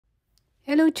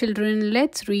Hello children,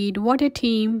 let's read What a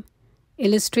Team,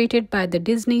 illustrated by the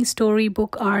Disney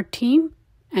Storybook art team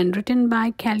and written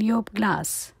by Calliope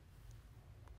Glass.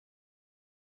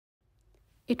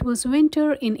 It was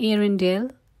winter in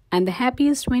Arendelle, and the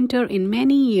happiest winter in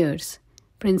many years.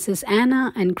 Princess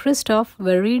Anna and Kristoff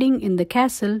were reading in the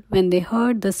castle when they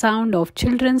heard the sound of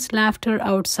children's laughter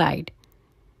outside.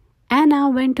 Anna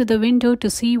went to the window to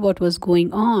see what was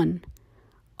going on.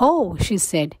 "Oh," she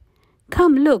said.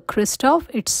 "Come look, Kristoff,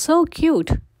 it's so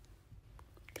cute."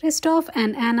 Kristoff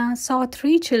and Anna saw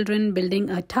 3 children building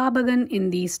a toboggan in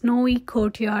the snowy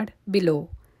courtyard below.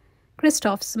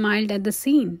 Kristoff smiled at the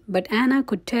scene, but Anna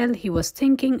could tell he was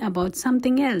thinking about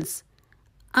something else.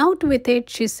 "Out with it,"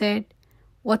 she said.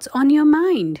 "What's on your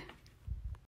mind?"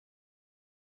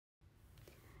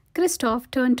 Kristoff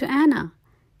turned to Anna.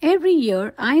 "Every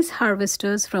year, ice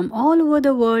harvesters from all over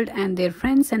the world and their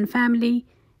friends and family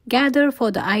gather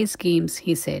for the ice games,"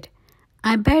 he said.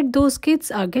 "I bet those kids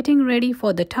are getting ready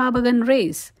for the toboggan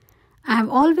race. I have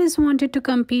always wanted to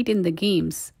compete in the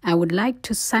games. I would like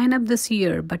to sign up this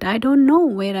year, but I don't know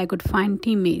where I could find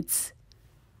teammates."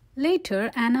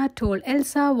 Later, Anna told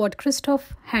Elsa what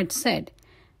Kristoff had said.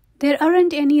 "There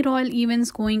aren't any royal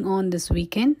events going on this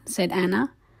weekend," said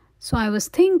Anna. "So I was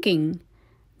thinking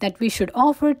that we should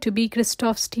offer to be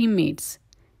Kristoff's teammates."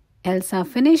 Elsa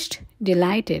finished,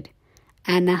 delighted.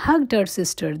 Anna hugged her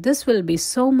sister. "This will be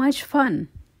so much fun."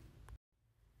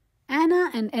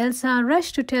 Anna and Elsa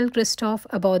rushed to tell Kristoff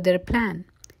about their plan.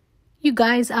 "You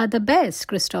guys are the best,"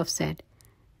 Kristoff said.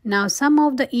 "Now some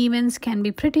of the events can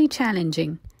be pretty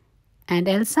challenging. And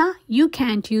Elsa, you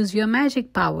can't use your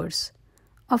magic powers."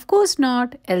 "Of course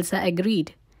not," Elsa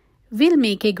agreed. "We'll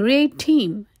make a great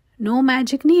team. No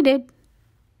magic needed."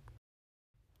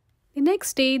 The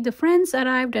next day, the friends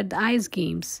arrived at the ice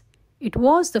games. It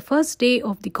was the first day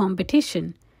of the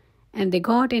competition, and they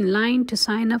got in line to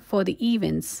sign up for the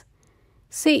events.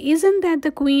 "Say, isn't that the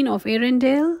Queen of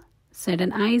Arendelle?" said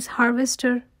an ice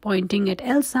harvester, pointing at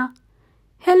Elsa.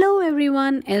 "Hello,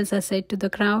 everyone," Elsa said to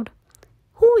the crowd.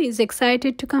 "Who is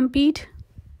excited to compete?"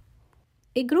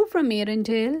 A group from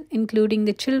Arendelle, including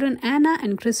the children Anna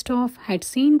and Kristoff had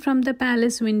seen from the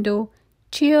palace window,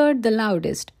 cheered the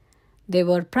loudest. They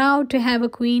were proud to have a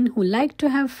queen who liked to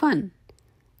have fun.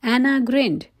 Anna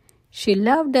grinned. She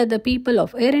loved that the people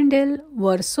of Arendelle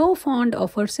were so fond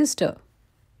of her sister.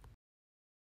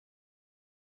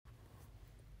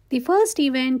 The first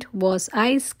event was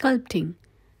ice sculpting.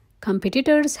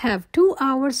 "Competitors have 2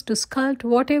 hours to sculpt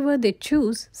whatever they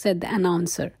choose," said the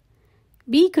announcer.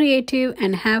 "Be creative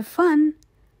and have fun."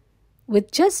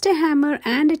 With just a hammer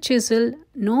and a chisel,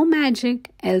 no magic,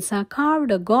 Elsa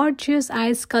carved a gorgeous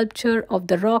ice sculpture of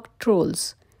the rock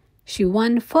trolls. She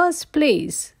won first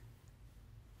place.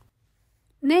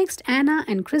 Next, Anna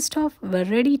and Kristoff were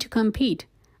ready to compete.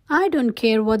 "I don't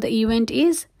care what the event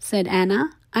is," said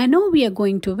Anna. "I know we are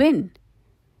going to win."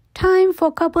 "Time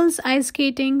for couples ice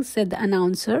skating," said the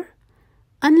announcer.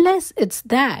 "Unless it's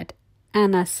that,"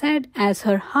 Anna said as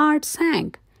her heart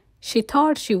sank. She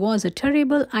thought she was a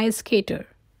terrible ice skater.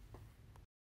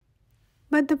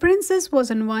 But the princess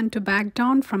wasn't one to back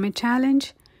down from a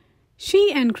challenge.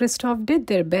 She and Kristoff did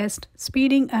their best,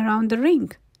 speeding around the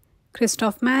rink.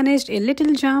 Kristoff managed a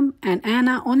little jump and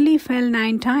Anna only fell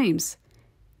 9 times.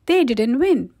 They didn't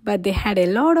win, but they had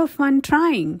a lot of fun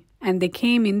trying, and they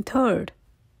came in 3rd.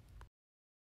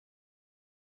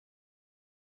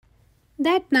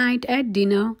 That night at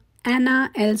dinner, Anna,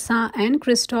 Elsa, and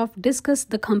Kristoff discussed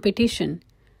the competition.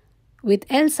 With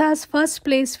Elsa's first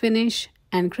place finish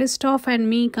and Kristoff and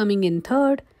me coming in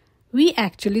 3rd, we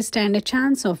actually stand a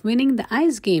chance of winning the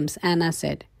ice games, Anna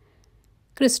said.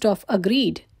 Kristoff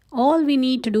agreed. "All we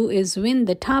need to do is win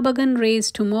the toboggan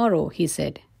race tomorrow," he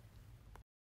said.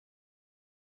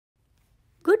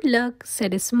 "Good luck,"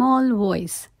 said a small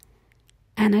voice.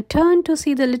 Anna turned to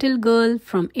see the little girl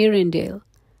from Arendelle.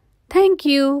 "Thank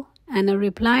you," Anna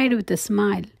replied with a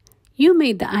smile. "You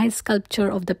made the ice sculpture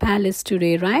of the palace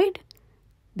today, right?"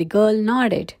 The girl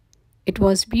nodded. "It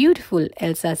was beautiful,"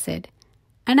 Elsa said.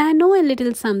 "And I know a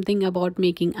little something about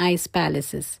making ice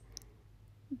palaces."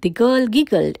 The girl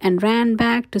giggled and ran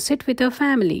back to sit with her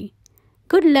family.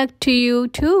 "Good luck to you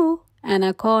too,"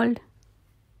 Anna called.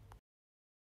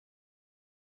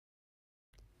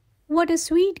 "What a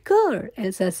sweet girl,"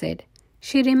 Elsa said.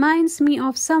 "She reminds me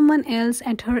of someone else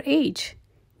at her age."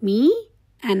 "Me?"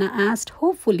 Anna asked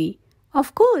hopefully.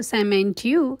 "Of course I meant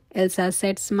you," Elsa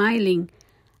said, smiling.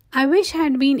 "I wish I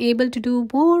had been able to do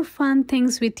more fun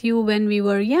things with you when we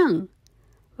were young."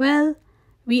 "Well,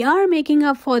 we are making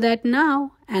up for that now,"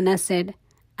 Anna said.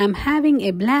 "I'm having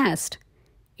a blast."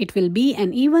 It will be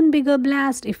an even bigger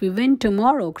blast if we win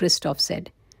tomorrow, Kristoff said.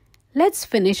 Let's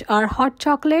finish our hot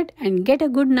chocolate and get a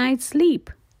good night's sleep.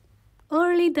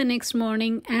 Early the next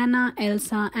morning, Anna,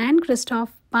 Elsa, and Kristoff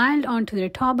piled onto their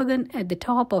toboggan at the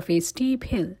top of a steep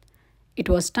hill. It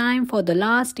was time for the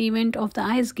last event of the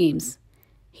ice games.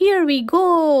 Here we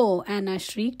go, Anna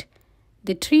shrieked.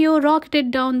 The trio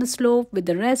rocketed down the slope with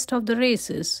the rest of the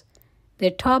racers. Their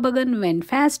toboggan went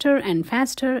faster and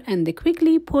faster, and they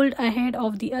quickly pulled ahead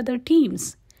of the other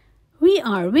teams. We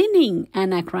are winning,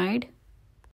 Anna cried.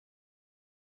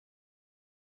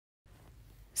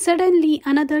 Suddenly,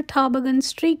 another toboggan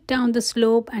streaked down the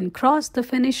slope and crossed the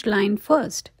finish line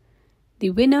first.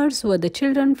 The winners were the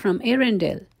children from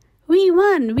Arendelle. We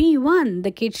won,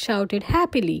 the kids shouted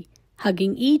happily,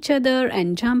 hugging each other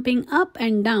and jumping up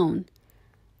and down.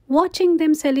 Watching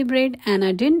them celebrate,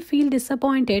 Anna didn't feel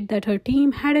disappointed that her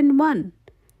team hadn't won.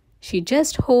 She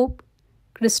just hoped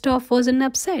Kristoff wasn't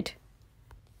upset.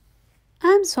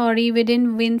 I'm sorry we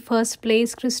didn't win first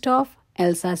place, Kristoff,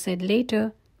 Elsa said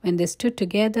later when they stood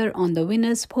together on the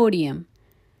winner's podium.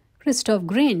 Kristoff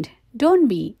grinned. Don't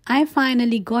be. I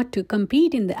finally got to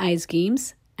compete in the ice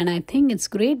games, and I think it's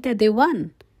great that they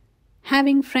won.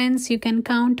 Having friends you can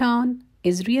count on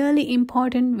is really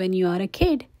important when you are a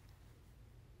kid.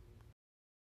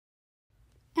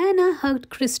 Anna hugged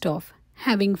Kristoff.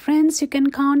 Having friends you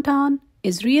can count on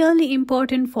is really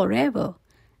important forever,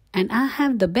 and I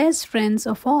have the best friends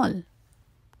of all.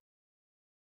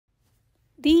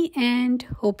 The end.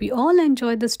 Hope you all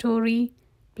enjoyed the story.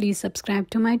 Please subscribe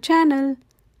to my channel.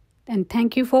 And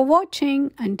thank you for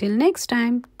watching. Until next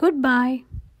time, goodbye.